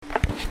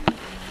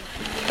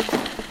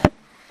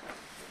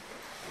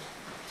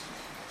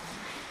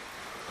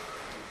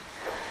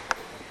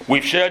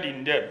We've shared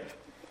in depth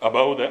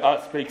about the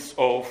aspects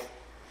of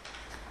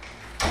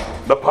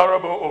the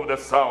parable of the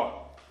sower.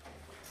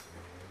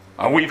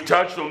 And we've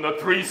touched on the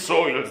three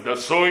soils. The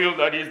soil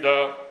that is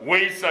the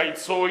wayside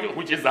soil,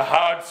 which is the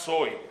hard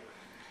soil.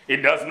 It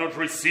does not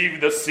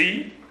receive the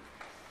seed.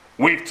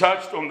 We've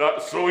touched on the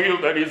soil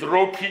that is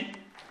rocky.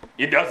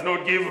 It does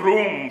not give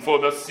room for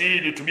the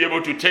seed to be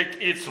able to take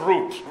its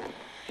root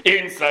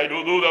inside.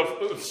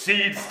 Although the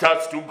seed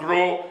starts to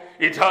grow,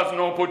 it has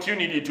no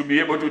opportunity to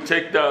be able to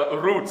take the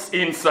roots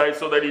inside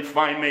so that it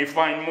may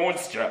find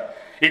moisture.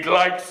 It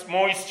likes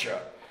moisture.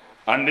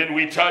 And then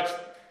we touched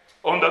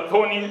on the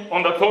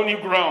thorny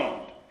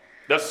ground,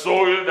 the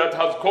soil that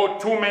has caught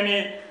too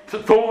many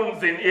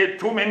thorns in it,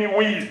 too many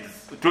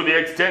weeds, to the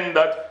extent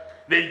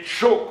that they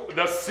choke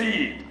the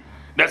seed.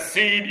 The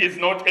seed is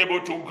not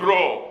able to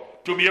grow,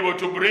 to be able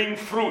to bring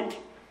fruit.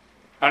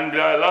 And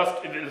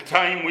last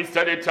time we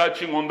started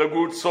touching on the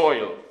good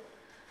soil.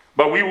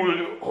 But we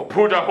will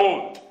put a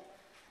hold,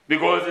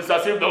 because it's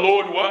as if the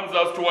Lord wants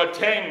us to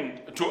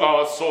attend to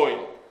our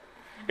soil.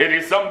 It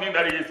is something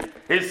that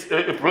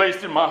is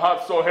placed in my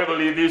heart so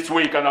heavily this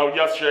week, and I'll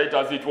just share it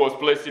as it was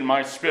placed in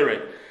my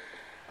spirit.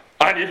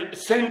 And it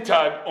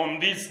centered on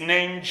this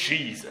name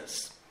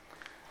Jesus.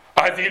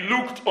 As he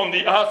looked on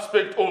the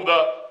aspect of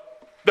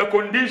the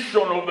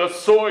condition of the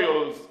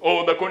soils,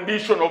 or the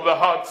condition of the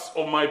hearts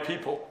of my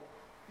people.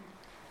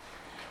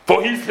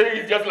 For he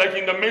says, just like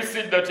in the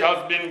message that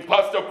has been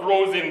passed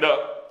across in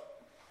the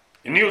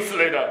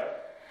newsletter,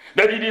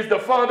 that it is the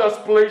Father's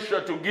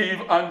pleasure to give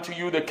unto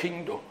you the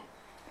kingdom.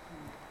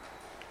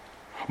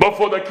 But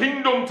for the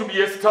kingdom to be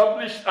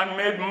established and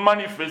made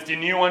manifest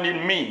in you and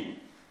in me,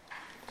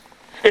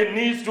 it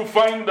needs to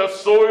find the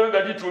soil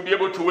that it will be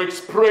able to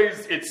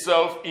express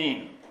itself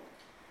in.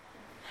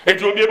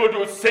 It will be able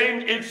to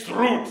send its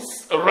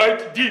roots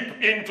right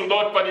deep into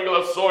that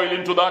particular soil,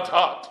 into that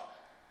heart,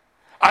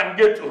 and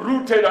get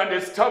rooted and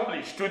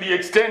established to the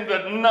extent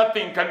that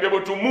nothing can be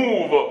able to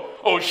move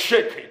or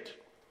shake it.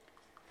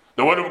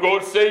 The Word of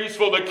God says,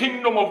 for the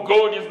kingdom of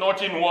God is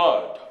not in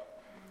word.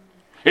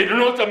 It is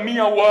not a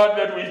mere word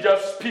that we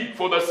just speak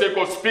for the sake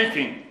of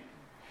speaking.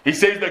 He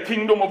says the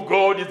kingdom of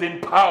God is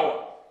in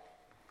power.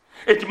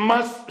 It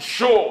must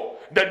show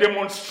the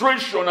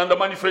demonstration and the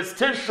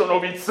manifestation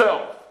of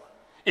itself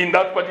in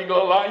that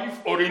particular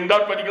life or in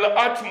that particular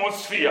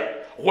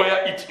atmosphere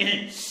where it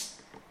is.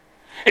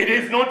 It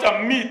is not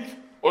a myth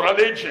or a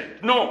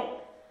legend.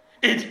 No,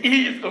 it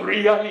is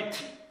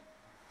reality.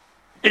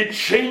 It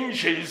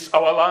changes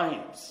our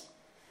lives.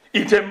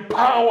 It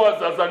empowers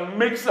us and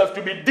makes us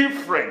to be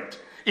different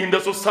in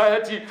the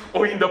society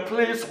or in the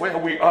place where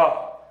we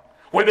are.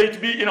 Whether it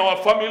be in our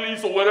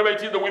families or wherever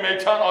it is that we may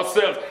turn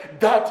ourselves.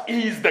 That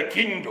is the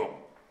kingdom.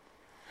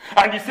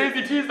 And he says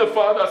it is the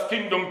Father's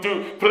kingdom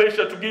to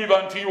pleasure to give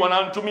unto you and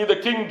unto me the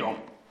kingdom.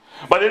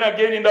 But then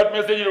again in that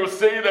message it will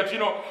say that,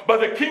 but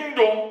the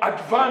kingdom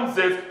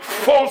advances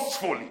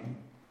forcefully.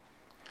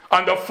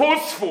 And the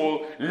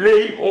forceful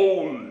lay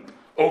hold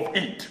of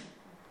it.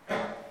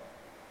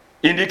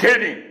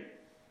 Indicating,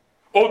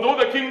 although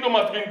the kingdom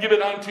has been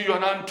given unto you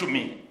and unto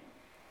me,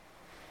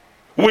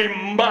 we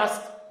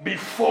must be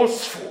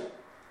forceful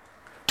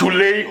to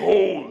lay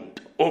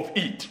hold of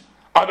it.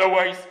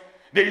 Otherwise,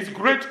 there is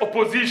great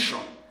opposition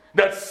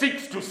that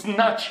seeks to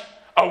snatch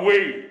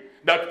away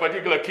that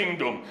particular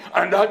kingdom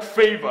and that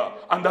favor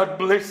and that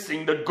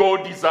blessing that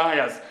God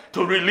desires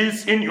to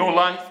release in your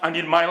life and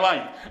in my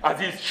life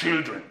as his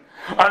children.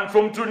 And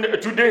from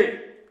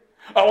today,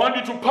 I want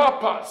you to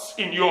purpose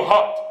in your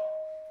heart,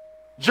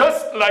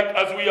 just like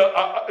as we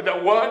are,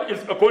 the word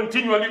is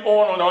continually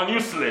on our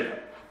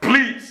newsletter.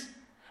 Please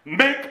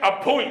make a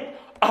point.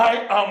 I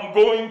am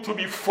going to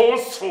be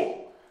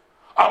forceful.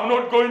 I'm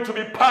not going to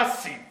be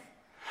passive.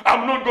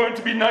 I'm not going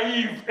to be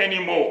naive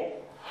anymore.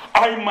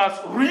 I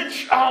must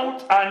reach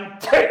out and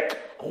take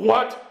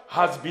what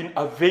has been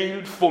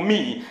availed for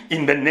me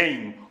in the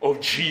name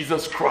of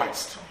Jesus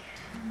Christ.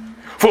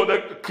 For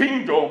the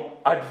kingdom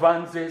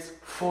advances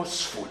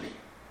forcefully.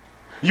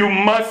 You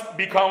must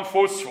become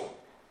forceful.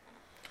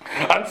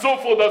 And so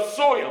for the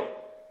soil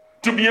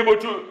to be able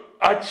to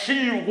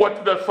achieve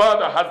what the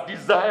Father has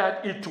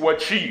desired it to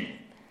achieve,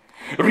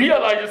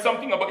 realize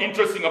something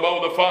interesting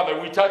about the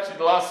Father. We touched it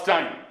last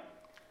time.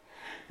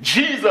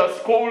 Jesus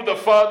called the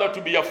Father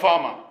to be a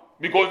farmer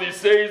because he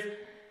says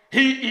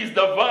he is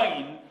the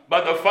vine,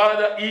 but the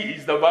Father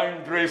is the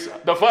vine dresser.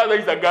 The Father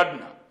is a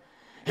gardener.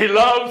 He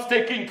loves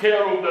taking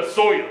care of the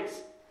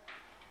soils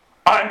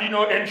and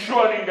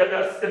ensuring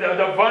that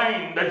the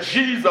vine, that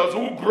Jesus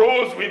who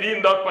grows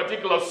within that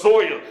particular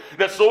soil,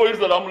 the soils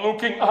that I'm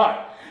looking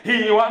at,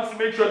 he wants to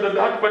make sure that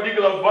that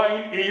particular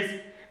vine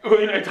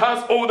it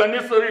has all the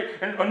necessary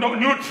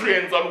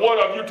nutrients and what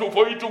have you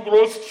for it to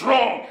grow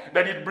strong,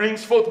 that it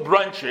brings forth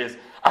branches.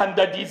 And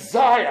the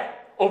desire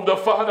of the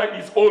Father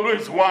is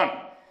always one.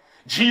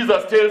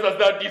 Jesus tells us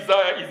that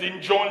desire is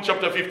in John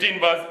chapter 15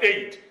 verse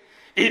 8.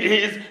 It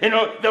is,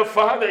 the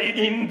Father,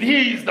 in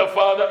these the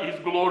Father is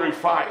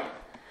glorified,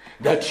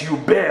 that you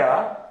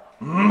bear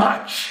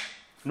much,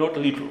 not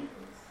little,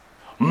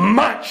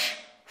 much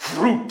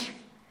fruit.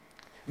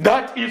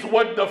 That is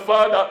what the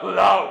Father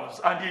loves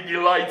and he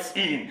delights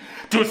in.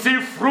 To see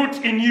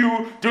fruit in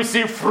you, to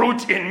see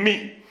fruit in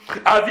me.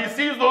 As he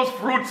sees those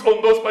fruits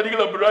on those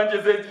particular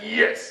branches, he says,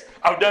 yes,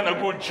 I've done a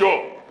good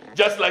job.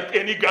 Just like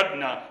any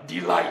gardener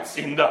delights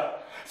in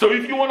that. So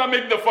if you want to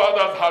make the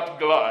Father's heart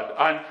glad,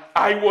 and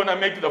I want to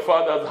make the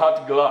Father's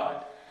heart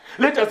glad,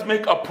 let us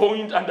make a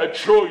point and a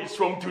choice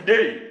from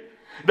today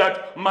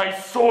that my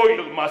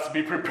soil must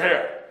be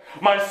prepared.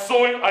 My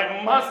soil,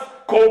 I must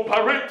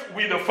cooperate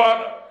with the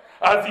Father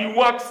as he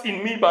works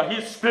in me by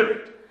his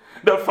Spirit.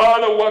 The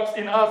Father works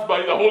in us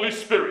by the Holy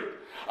Spirit.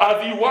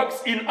 As he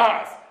works in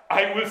us,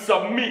 I will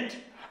submit.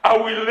 I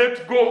will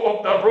let go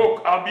of the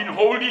rock I've been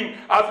holding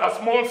as a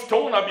small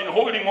stone. I've been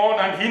holding on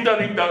and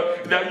hindering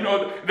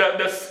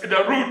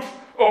the root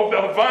of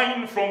the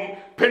vine from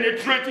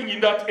penetrating in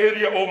that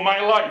area of my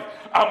life.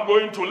 I'm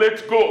going to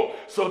let go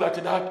so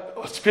that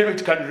that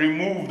Spirit can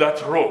remove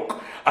that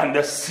rock and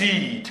the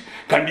seed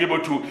can be able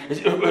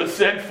to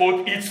send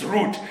forth its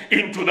root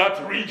into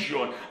that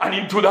region and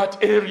into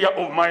that area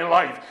of my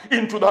life,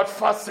 into that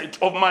facet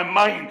of my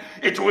mind.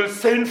 It will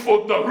send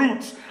forth the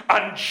roots,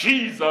 and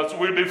Jesus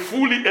will be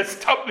fully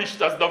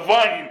established as the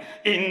vine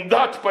in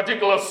that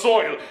particular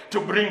soil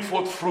to bring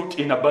forth fruit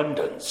in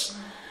abundance.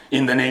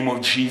 In the name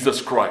of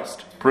Jesus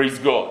Christ. Praise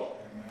God.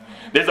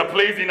 There's a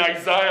place in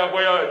Isaiah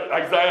where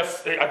Isaiah,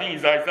 I think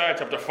it's Isaiah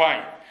chapter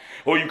 5,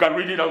 or you can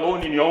read it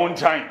alone in your own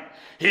time.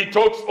 He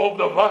talks of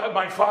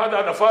my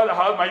father,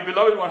 my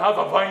beloved one has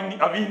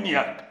a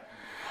vineyard.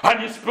 And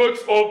he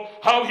speaks of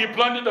how he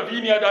planted a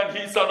vineyard and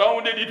he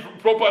surrounded it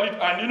properly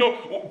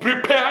and,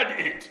 prepared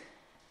it.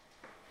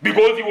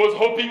 Because he was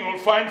hoping he would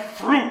find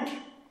fruit.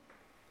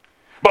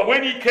 But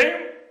when he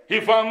came, he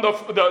found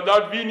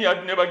that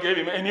vineyard never gave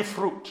him any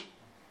fruit.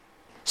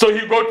 So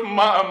he got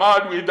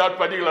mad with that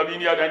particular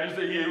vineyard, and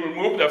he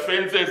removed the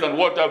fences and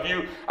what have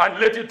you, and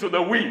let it to the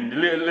wind,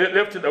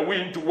 left the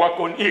wind to work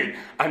on it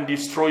and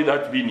destroy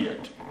that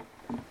vineyard.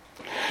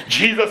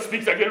 Jesus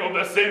speaks again of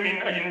the same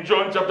in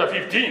John chapter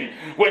 15,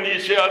 when he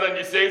shares and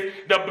he says,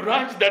 the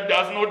branch that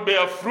does not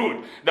bear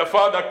fruit, the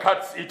Father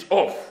cuts it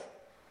off,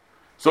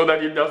 so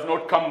that it does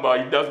not cumber,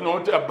 it does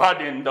not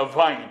burden the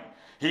vine.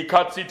 He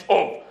cuts it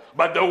off.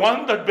 But the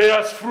one that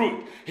bears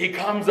fruit, he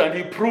comes and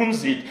he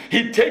prunes it.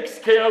 He takes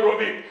care of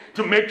it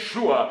to make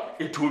sure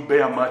it will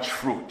bear much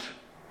fruit.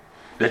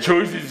 The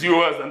choice is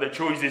yours and the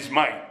choice is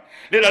mine.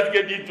 Let us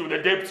get into the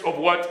depths of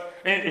what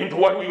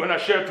we want to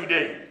share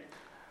today.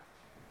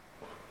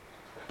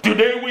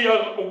 Today we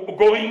are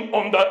going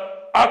on the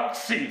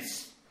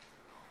axis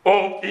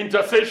of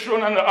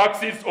intercession and the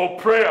axis of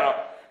prayer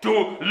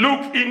to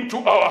look into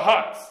our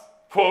hearts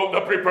for the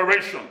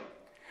preparation.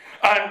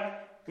 And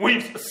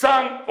we've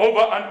sung over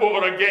and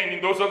over again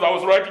in those songs. I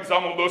was writing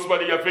some of those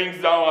particular things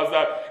down as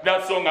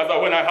that song as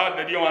when I heard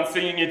the dear one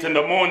singing it in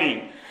the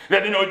morning.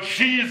 That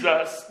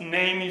Jesus'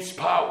 name is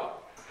power.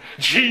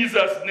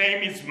 Jesus'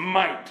 name is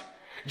might.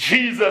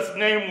 Jesus'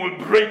 name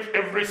will break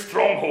every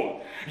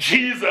stronghold.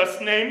 Jesus'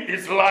 name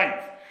is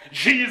life.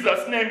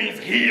 Jesus' name is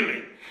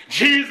healing.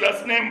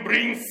 Jesus' name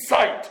brings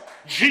sight.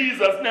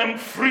 Jesus' name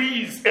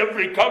frees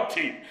every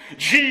captive.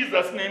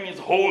 Jesus' name is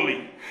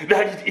holy.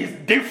 That it is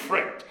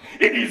different.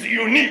 It is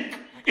unique.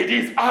 It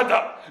is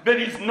other. There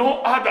is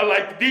no other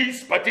like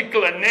this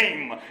particular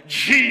name,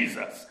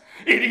 Jesus.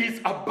 It is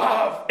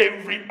above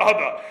every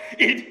other.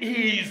 It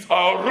is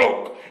our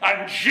rock.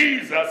 And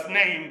Jesus'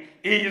 name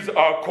is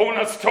our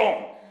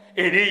cornerstone.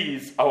 It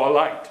is our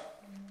light.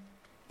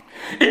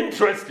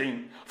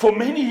 Interesting. For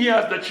many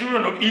years, the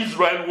children of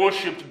Israel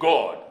worshipped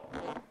God,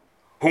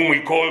 whom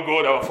we call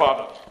God our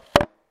Father.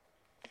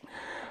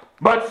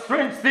 But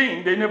strange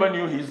thing, they never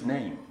knew his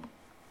name.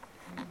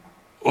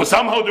 Or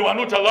somehow they were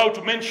not allowed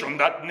to mention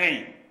that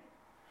name.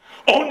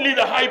 Only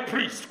the high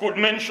priest could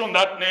mention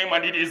that name,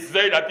 and it is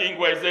said, I think,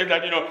 where it says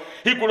that,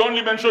 he could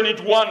only mention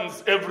it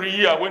once every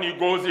year when he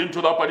goes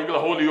into that particular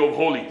Holy of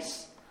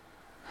Holies.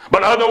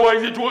 But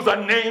otherwise, it was a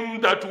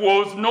name that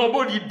was,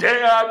 nobody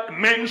dared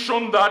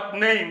mention that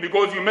name,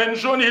 because you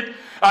mention it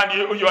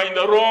and you are in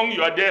the wrong,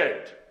 you are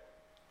dead.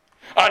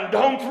 And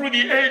down through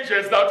the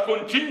ages that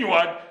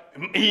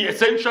continued,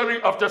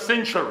 century after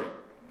century.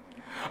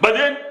 But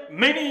then,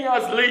 many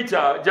years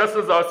later, just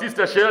as our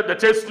sister shared the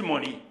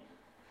testimony,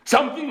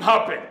 something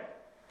happened.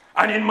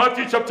 And in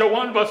Matthew chapter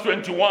 1, verse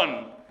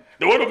 21,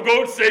 the word of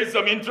God says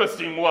some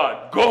interesting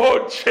word.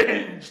 God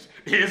changed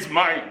his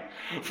mind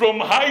from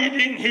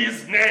hiding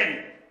his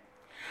name,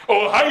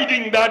 or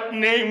hiding that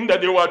name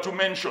that they were to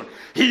mention.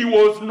 He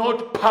was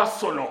not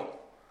personal.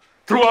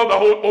 Throughout the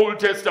whole Old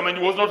Testament,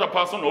 he was not a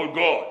personal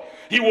God.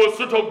 He was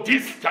sort of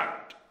distant.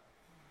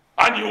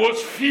 And he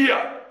was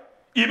feared.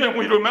 Even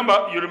you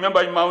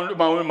remember in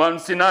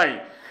Mount Sinai,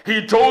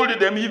 he told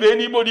them, if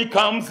anybody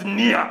comes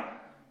near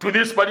to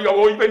this particular,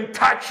 or even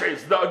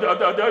touches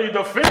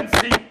the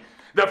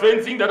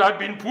fencing that had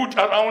been put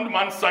around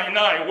Mount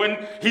Sinai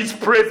when his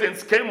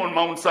presence came on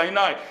Mount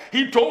Sinai,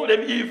 he told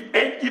them,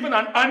 if even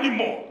an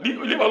animal,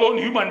 leave alone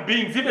human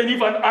beings, even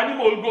if an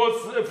animal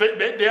goes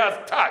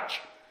there's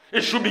touch,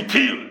 it should be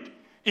killed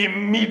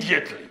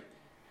immediately.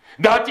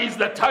 That is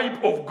the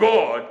type of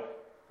God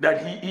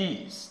that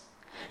he is.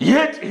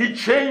 Yet he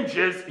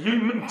changes,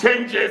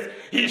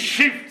 he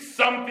shifts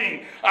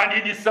something, and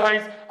he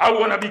decides, I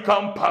want to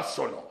become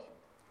personal.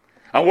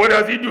 And what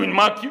does he do in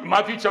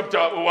Matthew chapter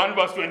 1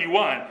 verse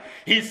 21?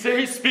 He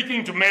says,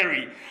 speaking to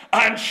Mary,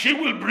 and she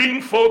will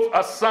bring forth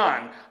a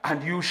son,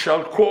 and you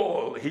shall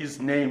call his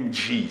name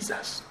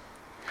Jesus.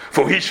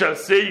 For he shall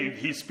save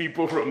his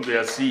people from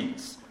their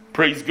sins.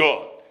 Praise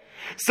God.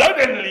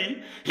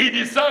 Suddenly, he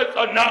decides,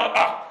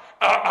 now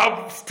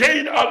I've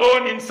stayed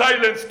alone in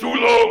silence too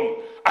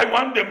long. I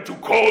want them to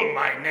call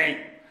my name.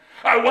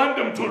 I want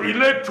them to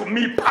relate to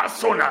me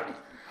personally.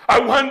 I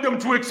want them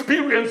to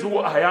experience who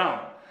I am.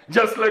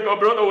 Just like our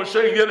brother was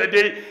sharing the other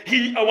day,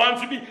 he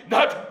wants to be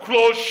that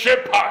close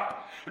shepherd,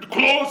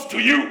 close to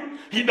you,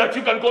 that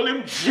you can call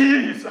him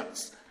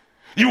Jesus.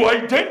 You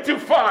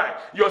identify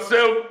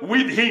yourself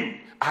with him.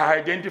 I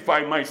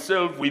identify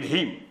myself with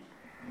him.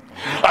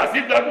 As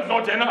if that is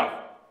not enough.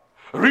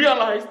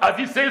 Realize, as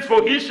he says,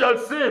 for he shall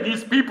save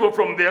his people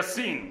from their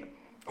sin.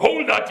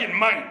 Hold that in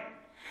mind.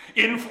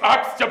 In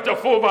Acts chapter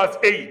 4 verse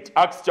 8,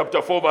 Acts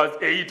chapter 4 verse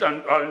 8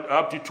 and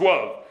up to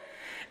 12,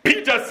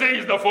 Peter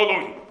says the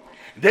following.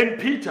 Then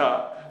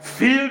Peter,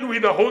 filled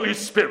with the Holy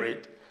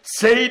Spirit,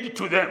 said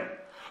to them,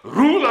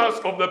 rulers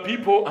of the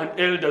people and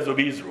elders of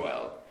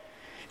Israel,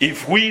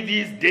 if we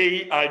this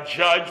day are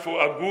judged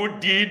for a good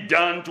deed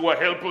done to a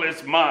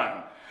helpless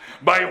man,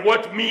 by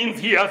what means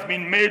he has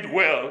been made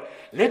well,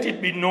 let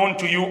it be known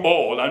to you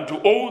all and to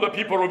all the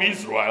people of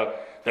Israel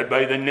that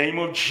by the name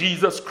of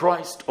Jesus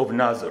Christ of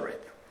Nazareth,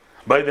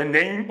 by the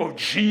name of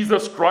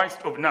Jesus Christ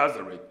of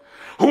Nazareth,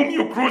 whom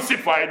you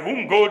crucified,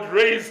 whom God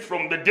raised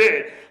from the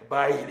dead,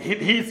 by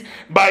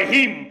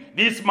him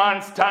this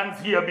man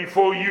stands here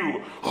before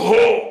you.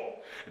 Oh,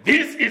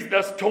 this is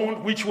the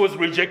stone which was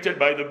rejected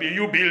by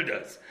you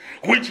builders,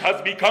 which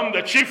has become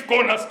the chief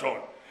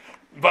cornerstone.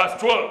 Verse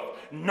 12,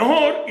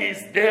 nor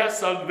is there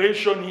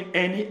salvation in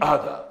any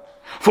other,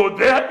 for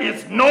there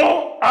is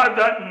no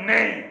other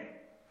name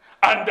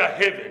under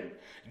heaven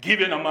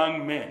given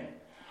among men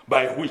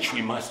by which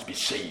we must be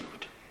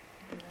saved.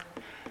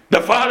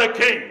 The Father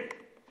came.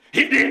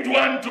 He didn't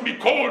want to be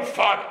called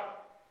Father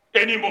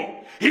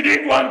anymore. He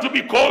didn't want to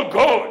be called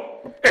God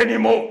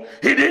anymore.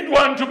 He didn't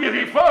want to be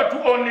referred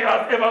to only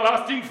as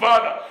everlasting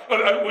Father.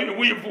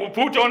 We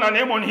put on a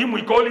name on him,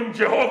 we call him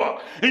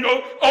Jehovah.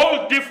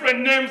 All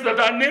different names that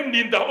are named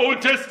in the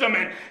Old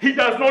Testament. He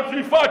does not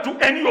refer to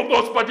any of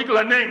those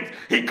particular names.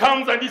 He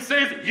comes and he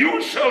says,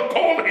 you shall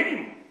call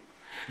him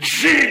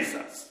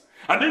Jesus.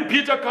 And then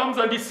Peter comes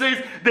and he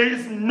says, there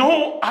is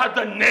no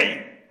other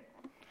name.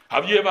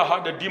 Have you ever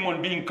heard a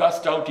demon being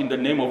cast out in the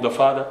name of the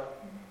Father?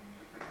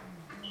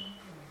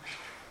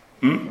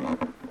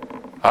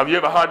 Have you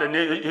ever heard a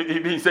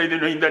name being said,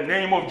 in the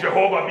name of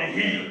Jehovah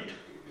be healed?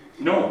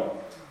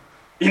 No.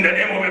 In the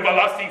name of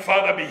everlasting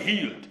Father be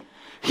healed.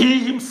 He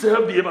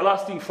himself, the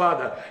everlasting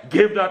Father,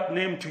 gave that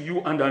name to you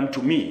and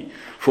unto me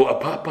for a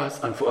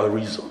purpose and for a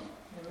reason.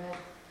 Amen.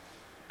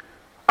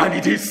 And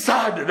it is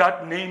sad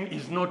that name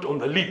is not on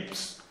the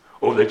lips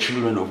of the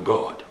children of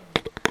God.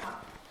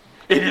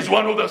 It is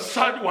one of the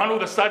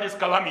saddest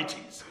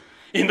calamities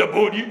in the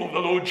body of the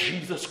Lord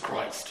Jesus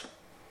Christ.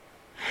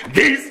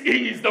 This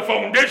is the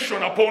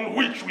foundation upon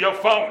which we are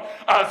found.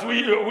 As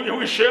we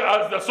share,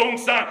 as the song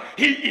sang,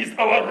 he is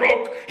our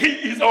rock, he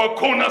is our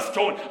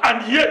cornerstone,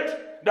 and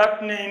yet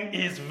that name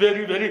is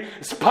very, very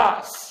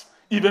sparse,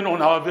 even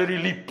on our very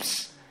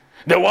lips.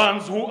 The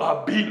ones who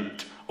are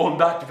built on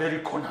that very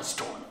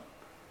cornerstone,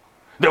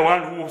 the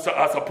ones who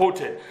are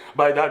supported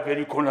by that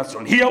very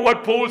cornerstone. Hear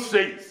what Paul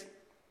says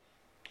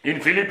in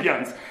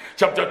Philippians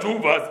chapter 2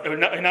 verse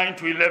 9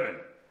 to 11.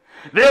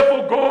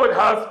 Therefore God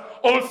has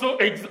also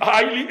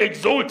highly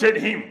exalted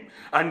him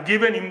and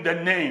given him the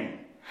name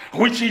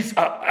which is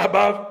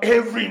above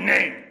every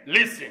name.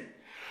 Listen,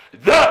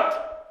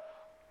 that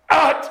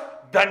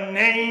at the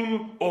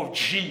name of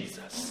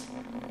Jesus.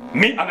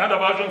 Another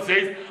version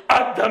says,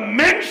 at the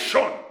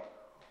mention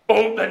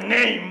of the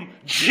name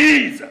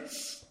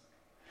Jesus,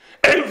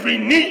 every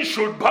knee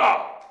should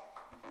bow.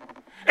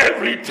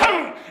 Every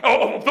tongue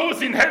of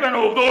those in heaven,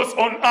 of those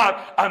on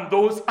earth, and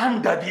those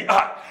under the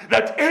earth,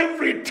 that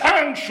every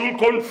tongue should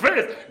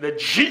confess that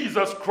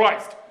Jesus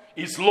Christ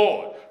is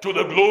Lord, to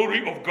the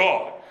glory of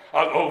God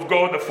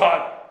the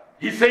Father.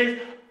 He says,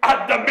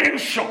 at the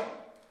mention,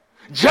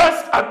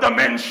 just at the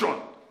mention,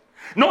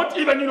 not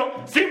even,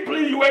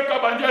 simply you wake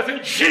up and just say,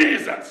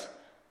 Jesus.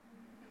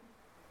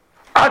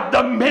 At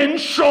the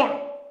mention.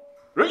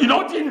 You're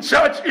not in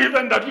church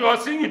even that you are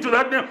singing to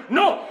that name.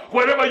 No,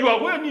 wherever you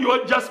are, when you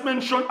are just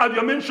mentioned, as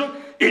you mentioned,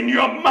 in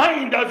your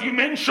mind as you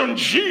mention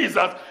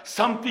Jesus,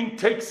 something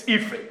takes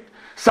effect.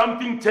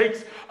 Something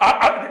takes,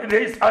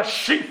 there is a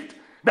shift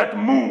that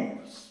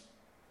moves.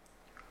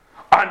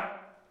 And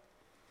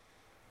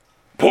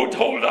put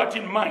all that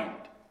in mind.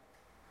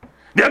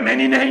 There are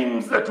many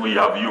names that we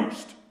have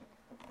used.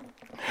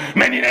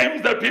 Many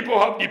names that people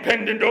have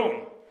depended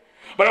on.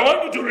 But I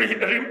want you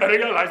to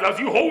realize, as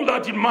you hold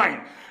that in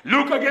mind,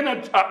 look again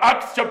at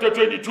Acts chapter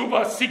 22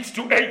 verse 6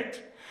 to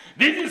 8.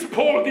 This is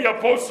Paul the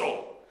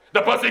apostle,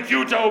 the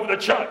persecutor of the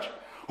church,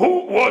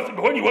 who was,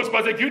 when he was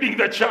persecuting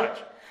the church,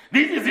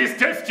 this is his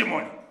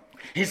testimony.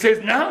 He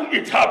says, now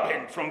it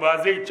happened, from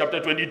verse 8, chapter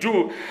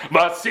 22,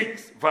 verse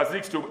 6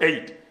 to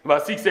 8.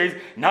 Verse 6 says,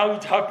 now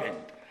it happened,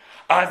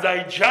 as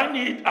I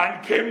journeyed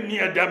and came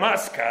near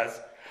Damascus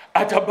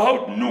at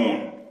about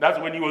noon, that's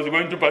when he was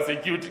going to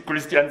persecute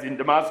Christians in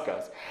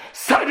Damascus,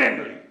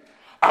 suddenly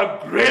a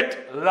great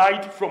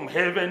light from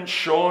heaven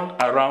shone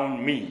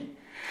around me.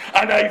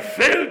 And I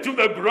fell to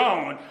the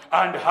ground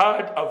and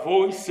heard a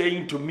voice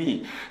saying to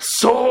me,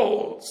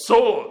 Saul,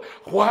 Saul,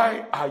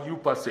 why are you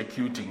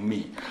persecuting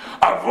me?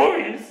 A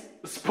voice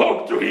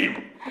spoke to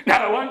him.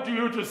 Now I want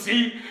you to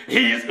see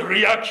his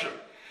reaction.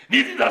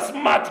 This is a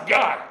smart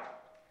guy.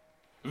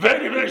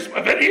 Very,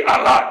 very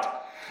alert.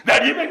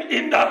 That even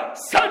in the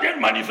sudden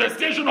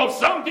manifestation of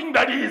something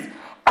that is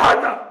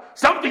other,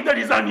 something that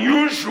is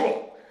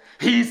unusual,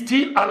 he is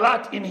still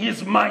alert in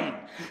his mind.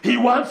 He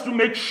wants to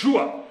make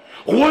sure,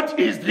 what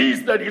is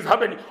this that is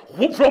happening?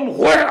 From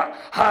where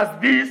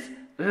has this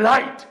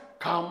light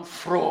come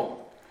from?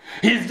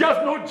 He's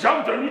just not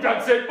jumped on it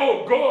and said,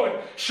 oh, God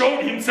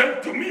showed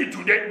himself to me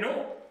today.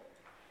 No.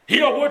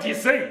 Hear what he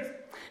says.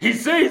 He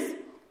says,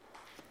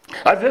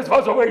 as this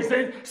first of all, he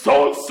says,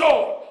 Saul,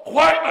 Saul,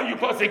 why are you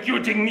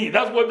persecuting me?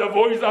 That's what the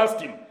voice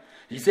asked him.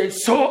 He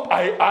says, so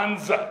I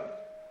answered,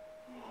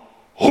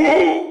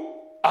 who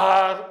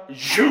are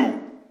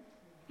you,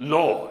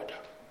 Lord?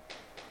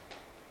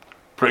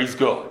 Praise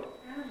God.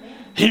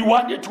 He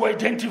wanted to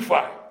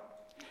identify.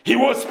 He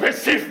was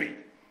specific.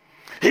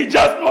 He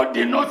just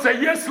did not say,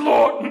 yes,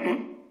 Lord.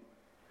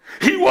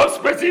 He was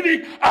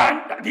specific,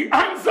 and the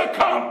answer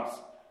comes.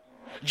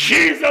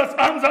 Jesus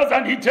answers,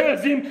 and he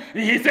tells him,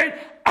 he said,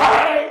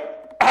 I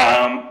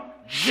am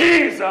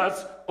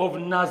Jesus of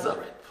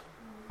Nazareth,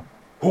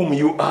 whom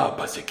you are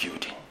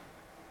persecuting.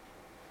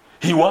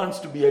 He wants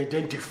to be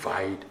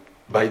identified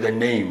by the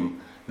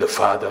name the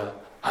Father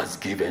has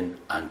given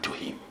unto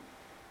him.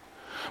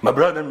 My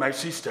brother and my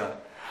sister,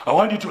 I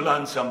want you to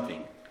learn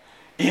something.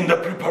 In the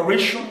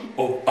preparation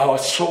of our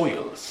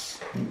soils,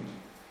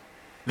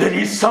 there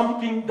is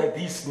something that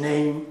this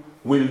name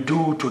will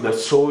do to the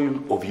soil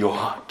of your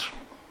heart.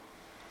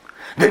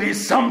 There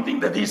is something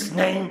that this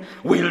name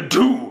will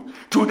do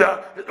to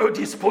the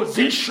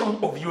disposition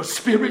of your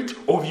spirit,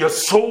 of your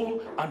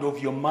soul, and of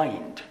your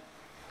mind.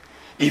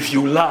 If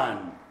you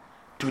learn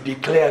to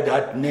declare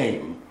that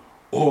name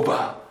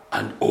over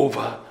and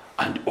over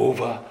and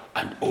over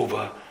and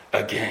over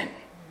again.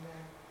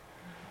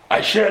 I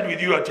shared with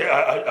you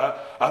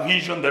a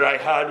vision that I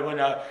had when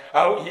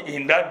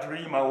in that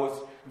dream I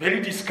was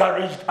very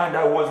discouraged, and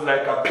I was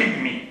like a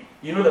pygmy.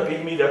 You know the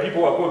pygmy, the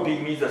people who are called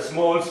pygmies, the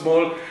small.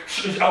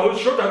 I was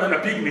shorter than a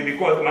pygmy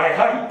because my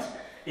height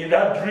in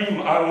that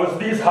dream, I was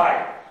this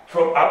high.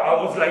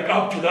 I was like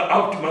up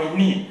to my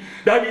knee.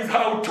 That is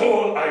how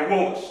tall I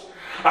was.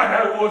 And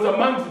I was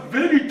amongst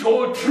very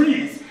tall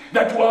trees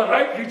that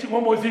were reaching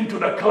almost into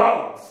the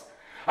clouds.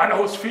 And I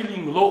was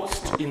feeling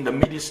lost in the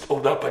midst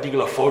of that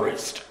particular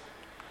forest.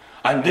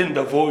 And then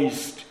the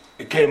voice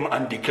came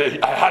and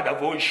declared, I had a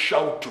voice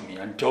shout to me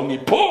and tell me,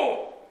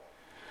 Paul,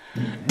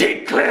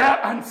 declare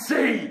and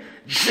say,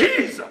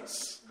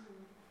 Jesus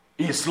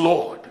is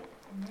Lord.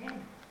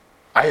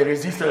 I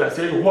resisted. I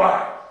said,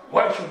 why?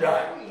 Why should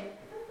I?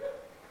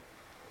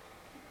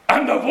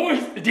 And the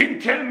voice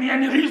didn't tell me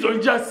any reason.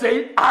 It just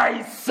said,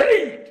 I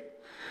said,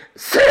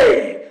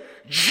 say,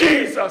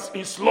 Jesus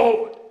is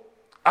Lord.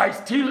 I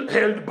still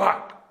held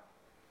back.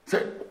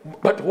 Said,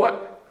 but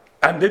what?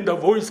 And then the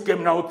voice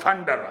came now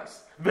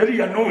thunderous, very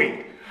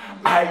annoying.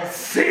 I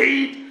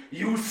said,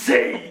 you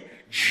say,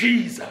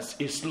 Jesus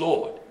is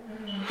Lord.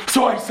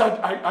 So I said,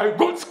 I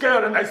got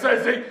scared and I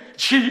started saying,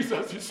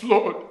 Jesus is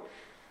Lord.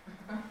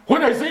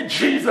 When I said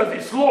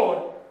Jesus is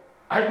Lord,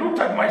 I looked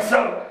at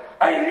myself.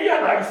 I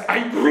realized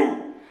I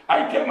grew.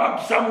 I came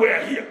up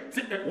somewhere here.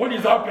 See, what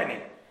is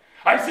happening?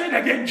 I said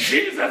again,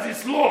 Jesus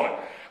is Lord.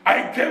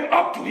 I came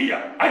up to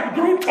here. I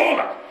grew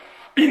taller.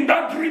 In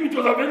that dream, it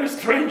was a very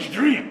strange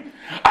dream.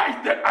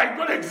 I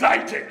got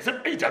excited.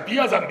 It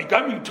appears I'm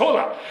becoming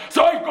taller.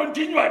 So I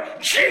continued,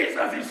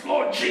 Jesus is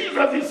Lord,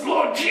 Jesus is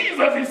Lord,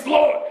 Jesus is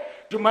Lord.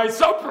 To my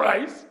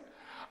surprise,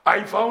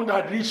 I found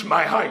I'd reached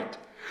my height.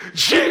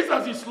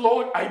 Jesus is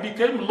Lord. I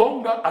became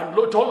longer and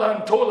taller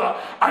and taller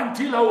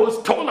until I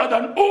was taller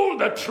than all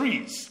the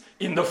trees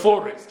in the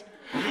forest.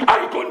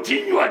 I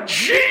continued,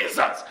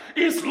 Jesus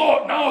is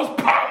Lord. Now I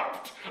was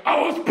pumped.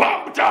 I was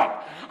pumped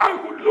up. I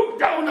could look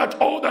down at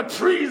all the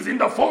trees in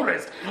the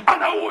forest and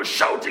I was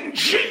shouting,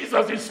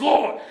 Jesus is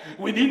Lord.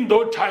 Within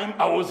no time,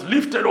 I was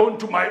lifted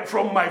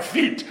from my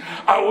feet.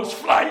 I was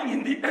flying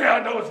in the air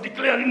and I was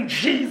declaring,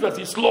 Jesus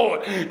is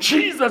Lord.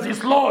 Jesus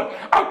is Lord.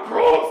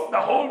 Across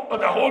the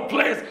whole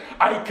place,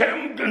 I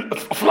came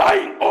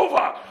flying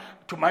over.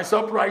 To my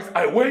surprise,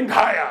 I went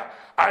higher.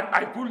 And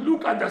I could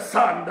look at the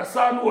sun. The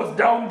sun was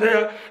down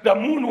there. The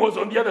moon was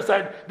on the other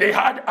side. They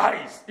had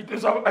eyes. It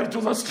was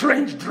a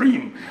strange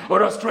dream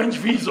or a strange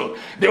vision.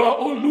 They were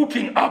all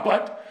looking up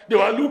at They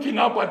were looking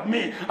up at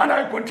me, and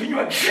I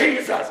continued,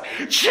 Jesus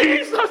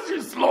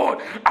is Lord.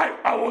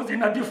 I was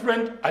in a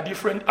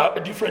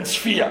different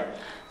sphere,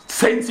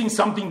 sensing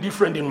something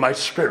different in my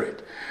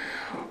spirit.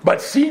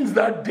 But since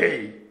that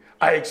day,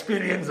 I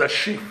experienced a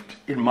shift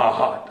in my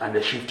heart and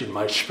a shift in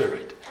my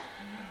spirit.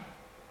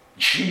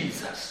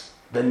 Jesus,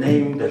 the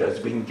name that has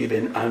been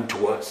given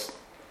unto us.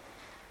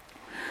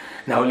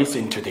 Now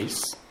listen to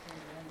this.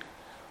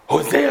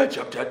 Hosea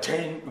chapter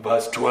 10,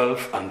 verse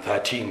 12 and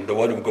 13, the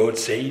word of God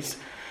says,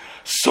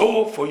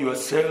 sow for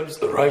yourselves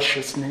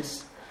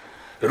righteousness,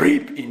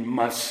 reap in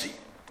mercy.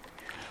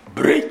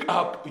 Break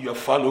up your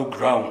fallow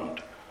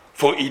ground,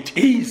 for it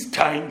is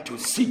time to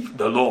seek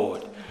the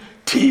Lord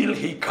till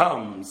he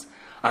comes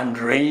and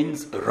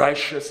rains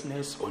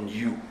righteousness on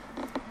you.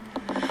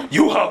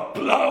 You have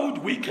plowed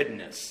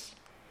wickedness.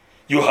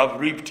 You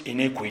have reaped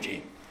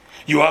iniquity.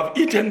 You have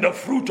eaten the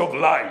fruit of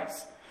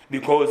lies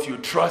because you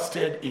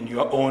trusted in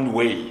your own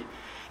way,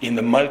 in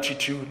the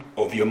multitude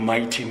of your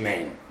mighty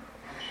men.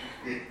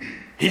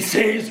 He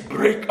says,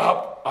 break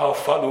up our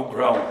fallow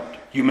ground.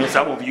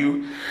 Some of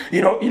you,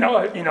 in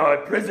our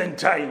present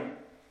time,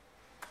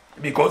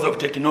 because of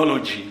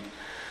technology,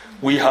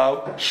 we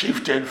have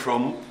shifted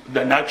from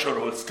the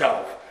natural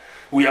stuff.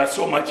 We are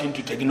so much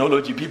into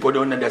technology, people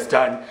don't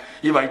understand.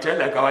 If I tell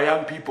like our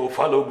young people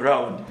fallow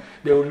ground,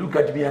 they will look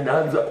at me and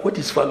answer, what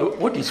is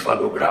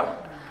fallow ground?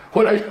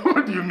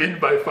 What do you mean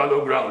by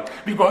fallow ground?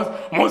 Because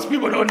most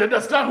people don't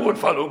understand what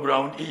fallow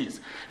ground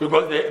is.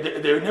 Because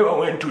they never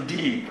went to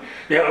dig.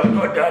 They have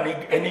not done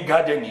any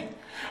gardening.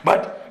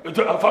 But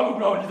a fallow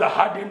ground is a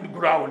hardened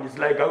ground. It's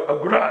like a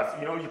grass.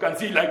 You can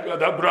see like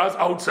the grass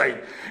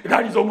outside.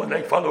 That is almost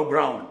like fallow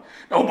ground.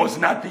 Almost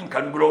nothing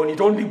can grow on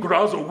it. Only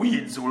grass or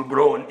weeds will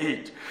grow on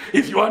it.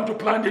 If you want to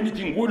plant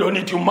anything good on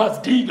it, you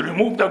must dig,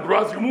 remove the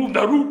grass, remove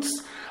the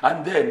roots,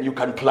 and then you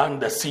can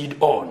plant the seed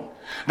on.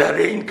 The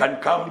rain can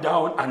come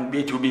down and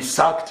it will be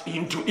sucked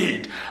into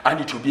it,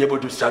 and it will be able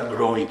to start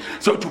growing.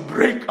 So to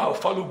break our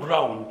fallow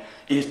ground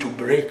is to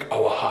break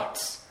our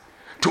hearts,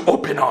 to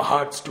open our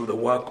hearts to the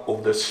work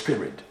of the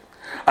Spirit.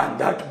 And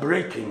that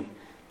breaking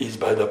is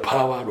by the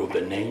power of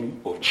the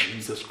name of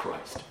Jesus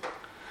Christ.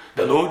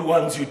 The Lord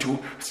wants you to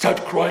start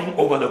crying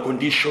over the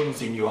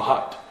conditions in your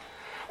heart.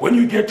 When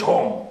you get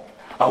home,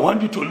 I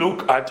want you to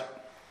look at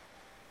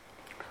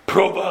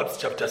Proverbs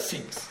chapter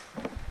 6,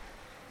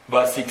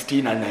 verse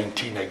 16 and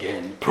 19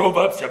 again.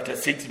 Proverbs chapter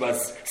 6,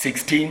 verse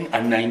 16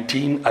 and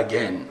 19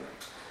 again.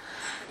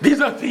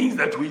 These are things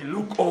that we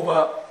look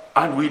over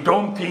and we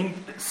don't think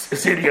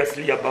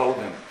seriously about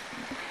them.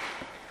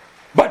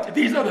 But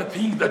these are the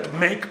things that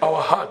make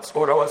our hearts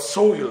or our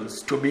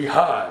soils to be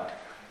hard,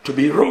 to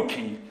be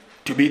rocky,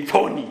 to be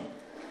thorny,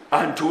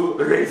 and to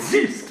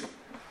resist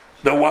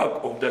the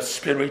work of the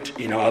Spirit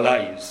in our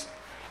lives.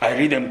 I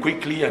read them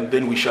quickly and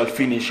then we shall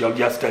finish. I'll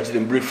just touch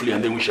them briefly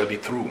and then we shall be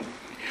through.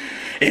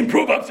 In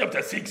Proverbs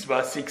chapter 6,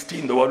 verse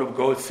 16, the word of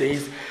God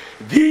says,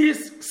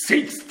 these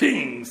 6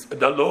 things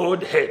the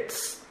Lord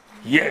hates.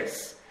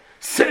 Yes,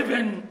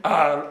 7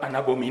 are an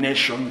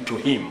abomination to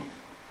him.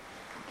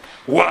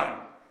 1,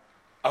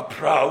 a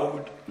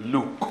proud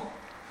look.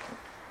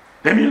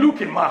 Let me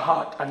look in my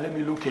heart and let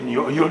me look in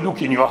your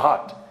look in your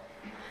heart.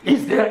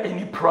 Is there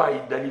any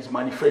pride that is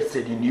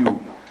manifested in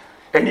you?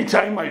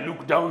 Anytime I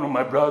look down on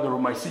my brother or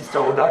my sister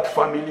or that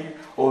family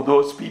or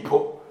those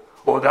people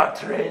or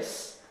that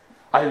race,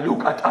 I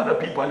look at other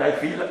people and I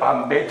feel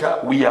I'm better,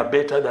 we are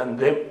better than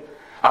them,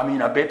 I'm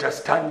in a better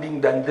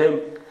standing than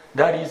them.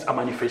 That is a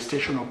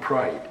manifestation of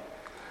pride.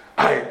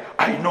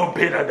 I know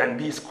better than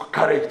these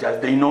characters,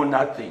 they know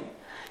nothing.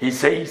 He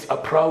says a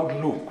proud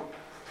look.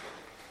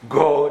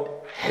 God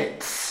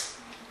hates.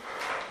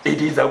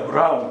 It is a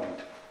ground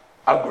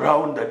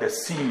that the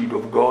seed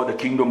of God, the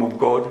kingdom of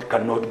God,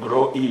 cannot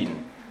grow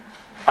in.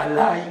 A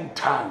lying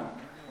tongue.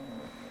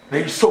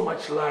 There is so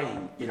much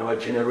lying in our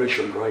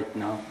generation right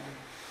now,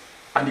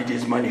 and it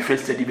is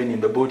manifested even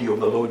in the body of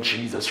the Lord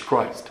Jesus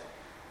Christ.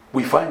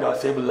 We find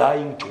ourselves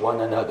lying to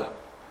one another.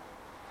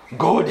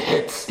 God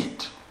hates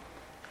it.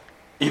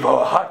 If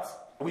our hearts,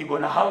 we're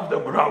going to have the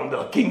ground,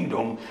 the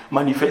kingdom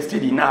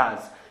manifested in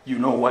us, you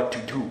know what to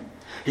do.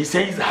 He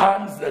says,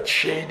 hands that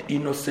shed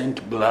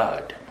innocent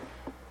blood.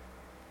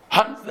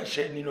 Hands that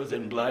shed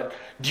innocent blood.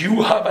 Do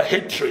you have a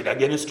hatred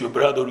against your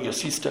brother or your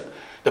sister?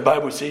 The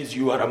Bible says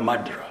you are a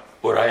murderer,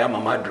 or I am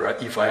a murderer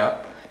if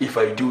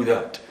I do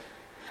that.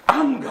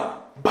 Anger,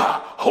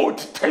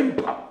 hot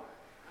temper,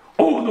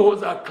 all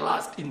those are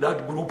classed in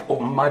that group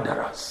of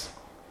murderers.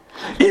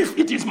 If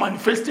it is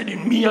manifested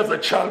in me as a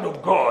child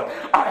of God,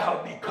 I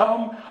have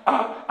become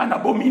an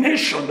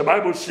abomination. The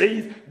Bible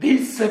says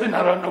these 7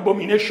 are an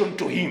abomination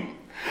to him.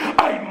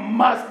 I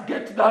must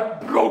get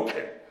that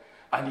broken,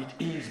 and it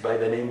is by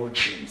the name of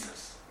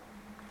Jesus.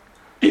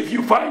 If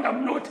you find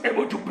I'm not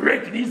able to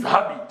break this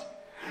habit,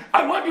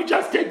 I want you to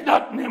just take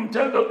that name,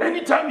 tell them,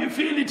 anytime you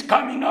feel it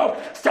coming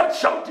out, start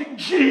shouting,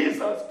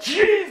 Jesus,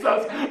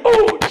 Jesus,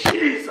 oh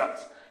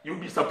Jesus. You'll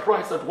be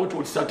surprised at what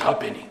will start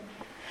happening.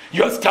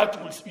 Your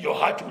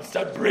heart will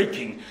start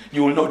breaking.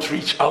 You will not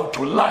reach out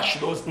to lash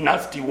those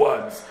nasty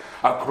words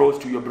across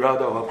to your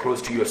brother or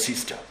across to your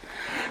sister.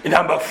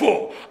 Number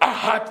 4, a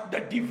heart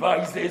that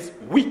devises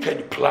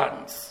wicked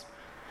plans.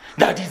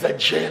 That is a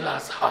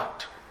jealous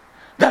heart.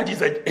 That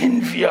is an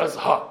envious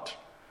heart.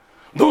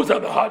 Those are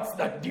the hearts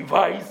that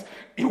devise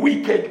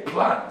wicked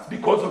plans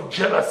because of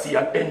jealousy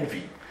and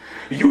envy.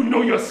 You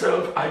know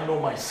yourself, I know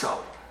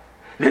myself.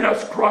 Let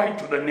us cry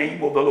to the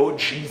name of the Lord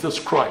Jesus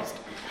Christ.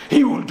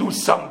 He will do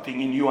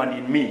something in you and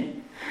in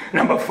me.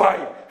 Number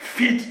 5,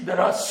 feet that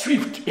are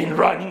swift in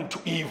running to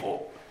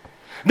evil.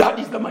 That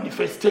is the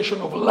manifestation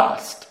of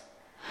lust.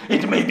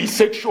 It may be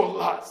sexual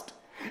lust.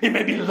 It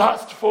may be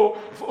lust for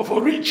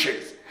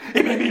riches.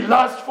 It may be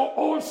lust for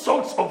all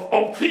sorts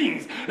of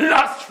things.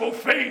 Lust for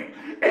fame.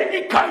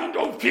 Any kind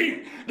of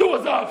thing.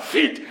 Those are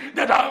feet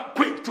that are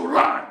quick to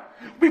run.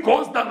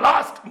 Because the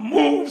lust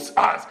moves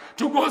us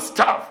to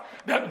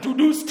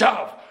do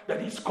stuff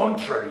that is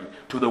contrary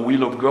to the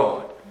will of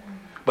God.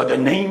 But the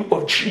name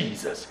of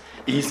Jesus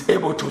is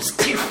able to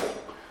stifle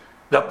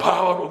the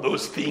power of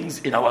those things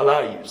in our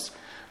lives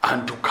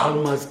and to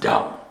calm us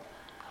down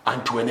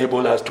and to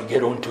enable us to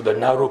get onto the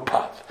narrow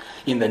path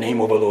in the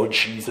name of the Lord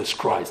Jesus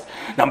Christ.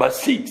 Number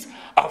 6,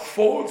 a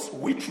false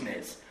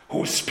witness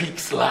who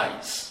speaks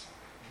lies.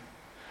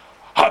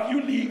 Have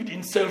you lived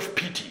in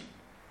self-pity?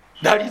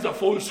 That is a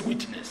false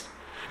witness.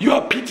 You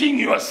are pitying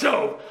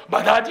yourself,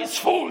 but that is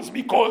false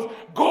because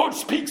God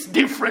speaks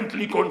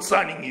differently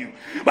concerning you.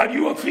 But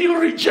you feel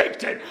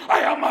rejected. I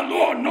am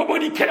alone.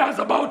 Nobody cares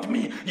about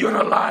me.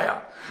 You're a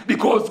liar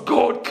because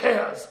God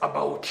cares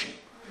about you.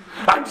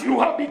 And you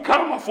have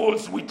become a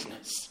false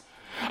witness.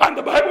 And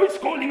the Bible is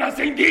calling us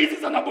saying this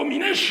is an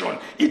abomination.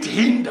 It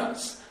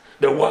hinders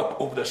the work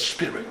of the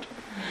Spirit.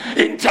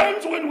 In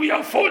times when we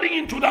are falling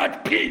into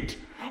that pit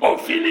of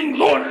feeling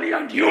lonely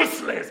and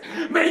useless,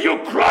 may you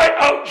cry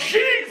out,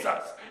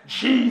 Jesus,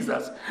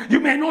 Jesus. You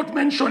may not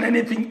mention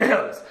anything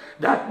else.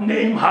 That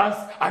name has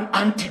an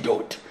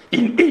antidote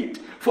in it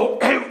for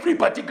every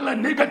particular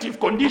negative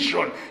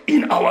condition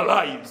in our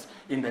lives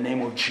in the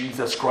name of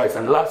Jesus Christ.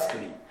 And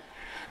lastly,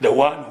 the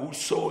one who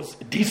sows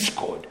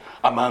discord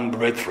among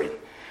brethren.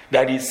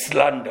 That is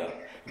slander,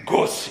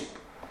 gossip,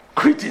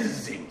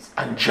 criticisms,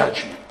 and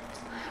judgment.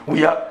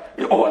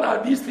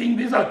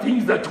 These are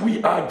things that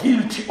we are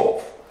guilty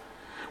of.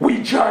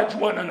 We judge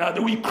one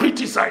another, we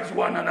criticize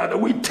one another,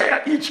 we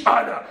tear each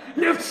other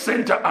left,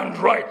 center, and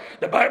right.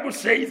 The Bible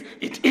says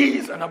it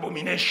is an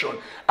abomination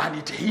and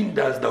it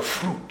hinders the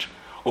fruit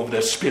of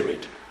the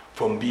Spirit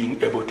from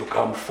being able to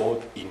come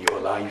forth in your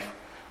life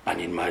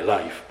and in my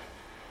life.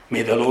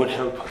 May the Lord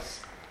help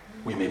us.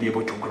 We may be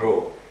able to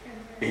grow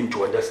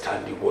into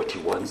understanding what He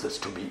wants us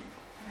to be.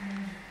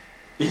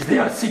 Is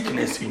there a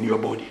sickness in your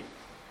body?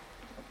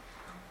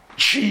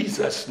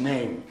 Jesus'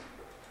 name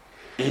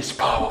is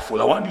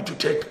powerful. I want you to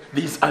take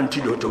this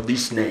antidote of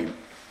this name.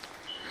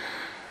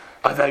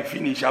 As I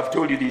finish, I've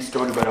told you this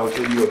story, but I'll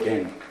tell you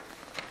again.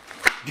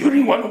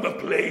 During one of the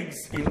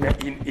plagues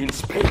in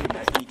Spain,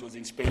 I think it was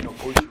in Spain or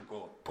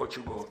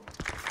Portugal,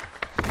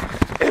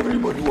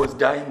 everybody was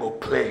dying of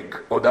plague,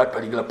 or that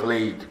particular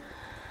plague.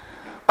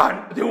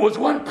 And there was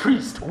one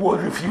priest who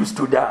refused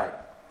to die.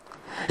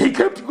 He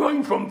kept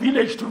going from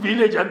village to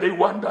village, and they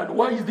wondered,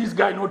 why is this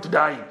guy not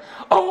dying?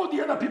 All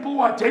the other people who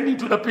were attending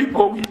to the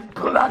people with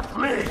that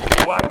plague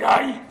were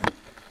dying.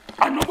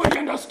 And nobody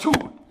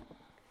understood.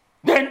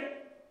 Then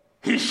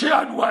he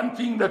shared one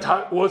thing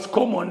that was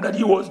common, that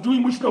he was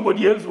doing, which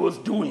nobody else was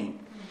doing.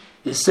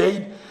 He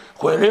said,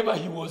 wherever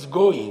he was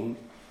going,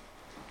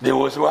 there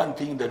was one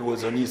thing that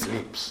was on his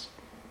lips.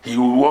 He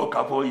would walk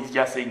up, or he's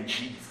just saying,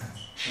 Jesus,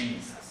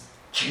 Jesus,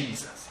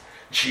 Jesus,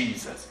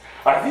 Jesus.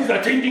 As he's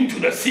attending to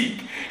the sick,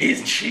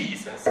 he's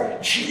Jesus,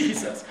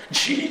 Jesus,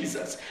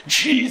 Jesus,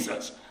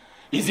 Jesus.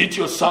 Is it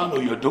your son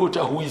or your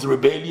daughter who is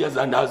rebellious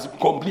and has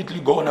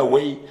completely gone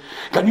away?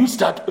 Can you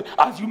start,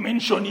 as you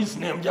mention his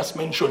name, just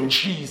mention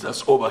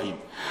Jesus over him.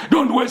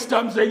 Don't waste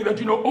time saying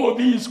that, oh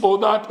this or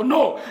that.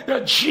 No,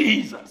 that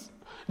Jesus,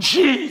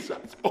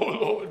 Jesus, oh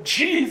Lord,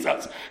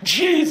 Jesus,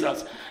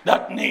 Jesus.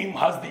 That name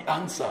has the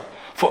answer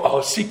for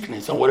our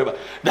sickness and whatever.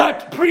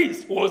 That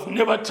priest was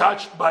never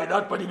touched by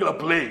that particular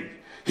plague.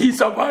 He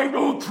survived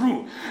all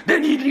through.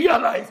 Then he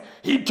realized,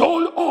 he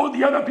told all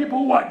the other people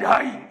who were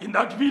dying in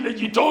that village,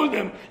 he told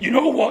them, you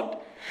know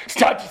what?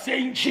 Start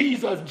saying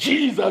Jesus,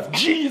 Jesus,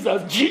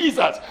 Jesus,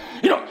 Jesus.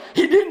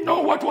 He didn't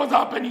know what was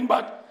happening,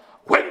 but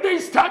when they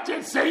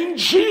started saying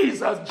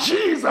Jesus,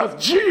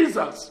 Jesus,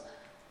 Jesus,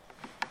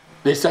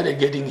 they started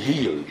getting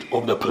healed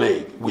of the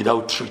plague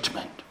without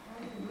treatment.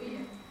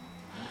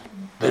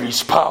 There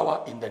is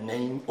power in the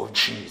name of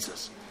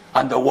Jesus.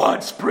 And the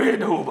word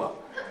spread over.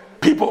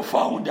 People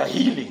found a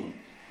healing.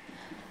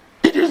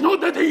 It is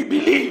not that they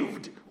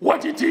believed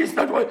what it is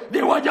that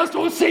they were just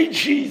all saying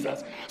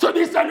Jesus. So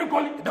they started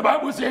calling. The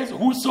Bible says,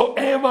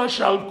 whosoever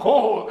shall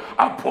call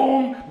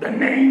upon the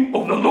name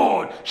of the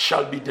Lord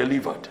shall be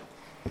delivered.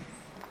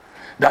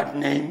 That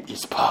name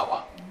is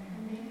power.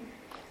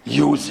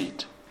 Use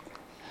it.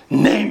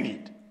 Name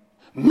it.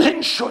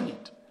 Mention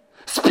it.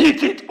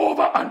 Speak it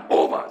over and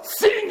over.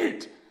 Sing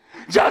it.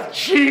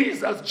 Just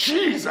Jesus,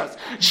 Jesus,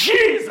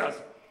 Jesus.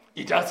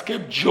 It has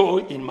kept joy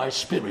in my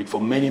spirit for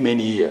many,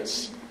 many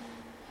years,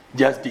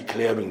 just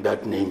declaring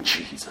that name,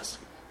 Jesus.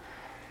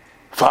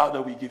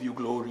 Father, we give you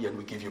glory and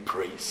we give you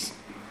praise.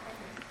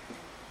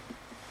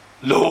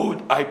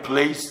 Lord, I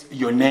place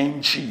your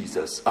name,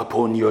 Jesus,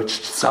 upon your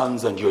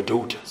sons and your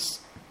daughters.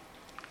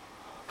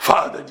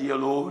 Father, dear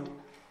Lord,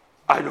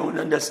 I don't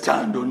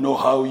understand or know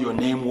how your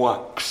name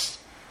works,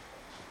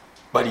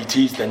 but it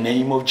is the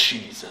name of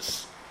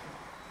Jesus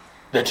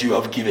that you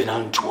have given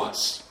unto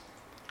us.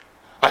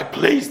 I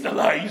place the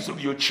lives of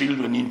your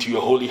children into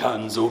your holy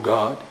hands, O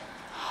God.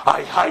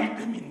 I hide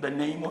them in the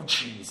name of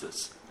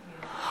Jesus.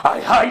 I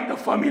hide the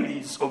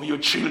families of your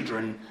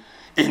children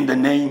in the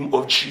name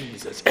of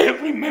Jesus.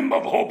 Every member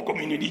of Hope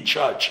Community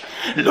Church,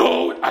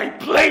 Lord, I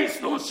place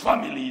those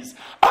families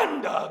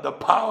under the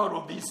power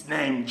of this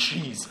name,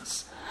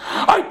 Jesus.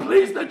 I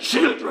place the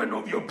children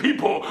of your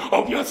people,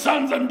 of your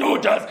sons and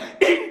daughters,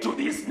 into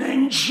this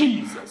name,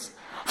 Jesus.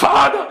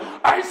 Father,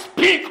 I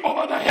speak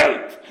over the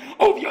health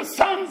of your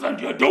sons and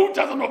your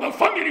daughters and of the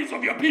families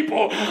of your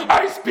people.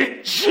 I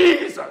speak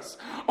Jesus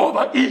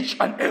over each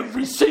and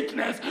every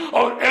sickness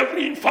or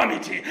every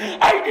infirmity.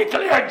 I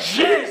declare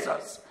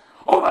Jesus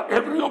over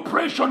every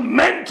oppression,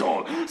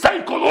 mental,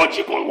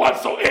 psychological,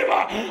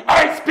 whatsoever.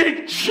 I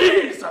speak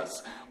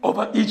Jesus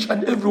over each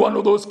and every one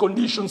of those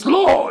conditions.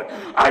 Lord,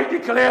 I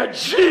declare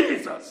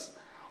Jesus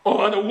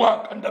over the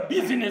work and the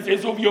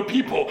businesses of your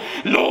people.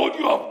 Lord,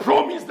 you have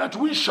promised that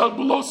we shall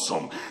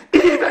blossom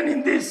even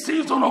in this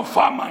season of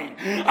famine.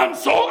 And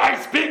so I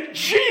speak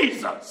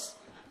Jesus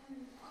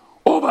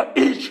over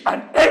each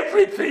and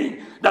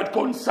everything that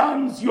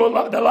concerns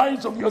the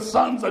lives of your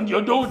sons and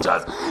your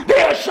daughters.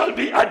 There shall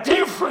be a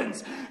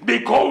difference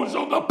because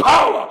of the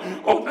power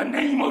of the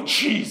name of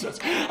Jesus.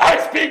 I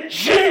speak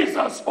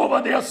Jesus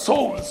over their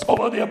souls,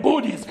 over their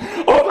bodies,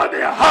 over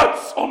their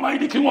hearts,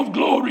 Almighty King of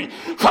Glory.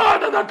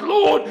 Father, that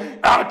Lord,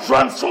 our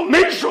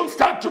transformation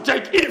start to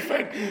take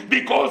effect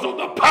because of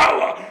the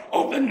power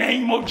of the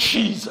name of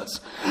Jesus.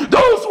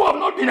 Those who have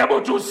not been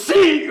able to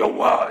see your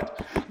word,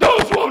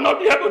 those who have not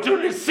been able to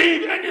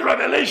receive any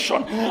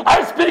revelation,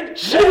 I speak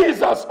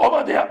Jesus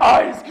over their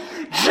eyes,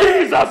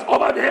 Jesus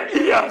over their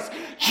ears,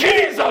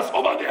 Jesus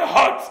over their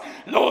hearts.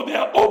 Lord, they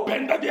are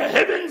opened, that their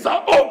heavens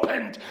are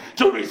opened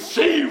to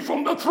receive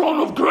from the throne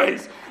of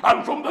grace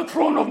and from the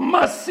throne of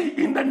mercy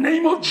in the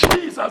name of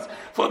Jesus,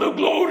 for the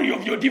glory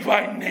of your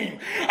divine name.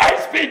 I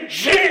speak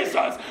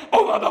Jesus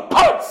over the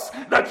paths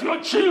that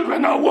your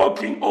children are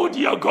walking, oh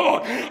dear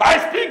God.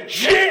 I speak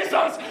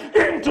Jesus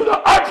into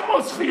the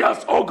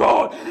atmospheres, oh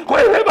God,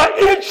 wherever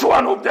each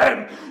one of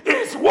them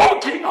is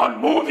walking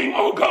and moving,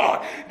 oh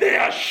God, they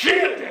are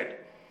shielded.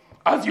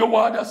 As your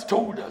word has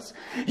told us,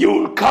 you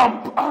will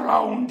camp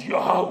around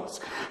your house.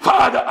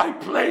 Father, I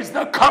place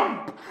the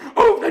camp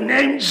of the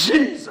name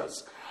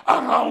Jesus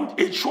around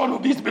each one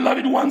of these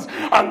beloved ones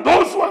and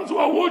those ones who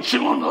are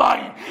watching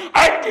online.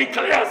 I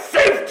declare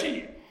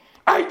safety.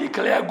 I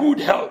declare good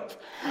health.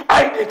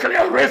 I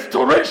declare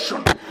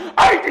restoration.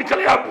 I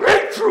declare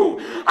breakthrough.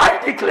 I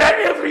declare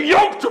every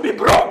yoke to be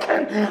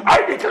broken.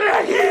 I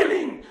declare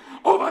healing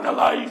over the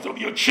lives of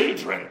your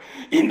children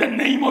in the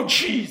name of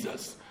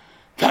Jesus.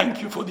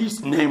 Thank you for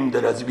this name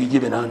that has been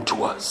given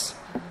unto us.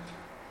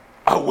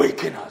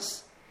 Awaken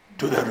us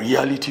to the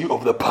reality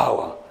of the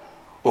power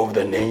of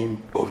the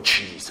name of Jesus.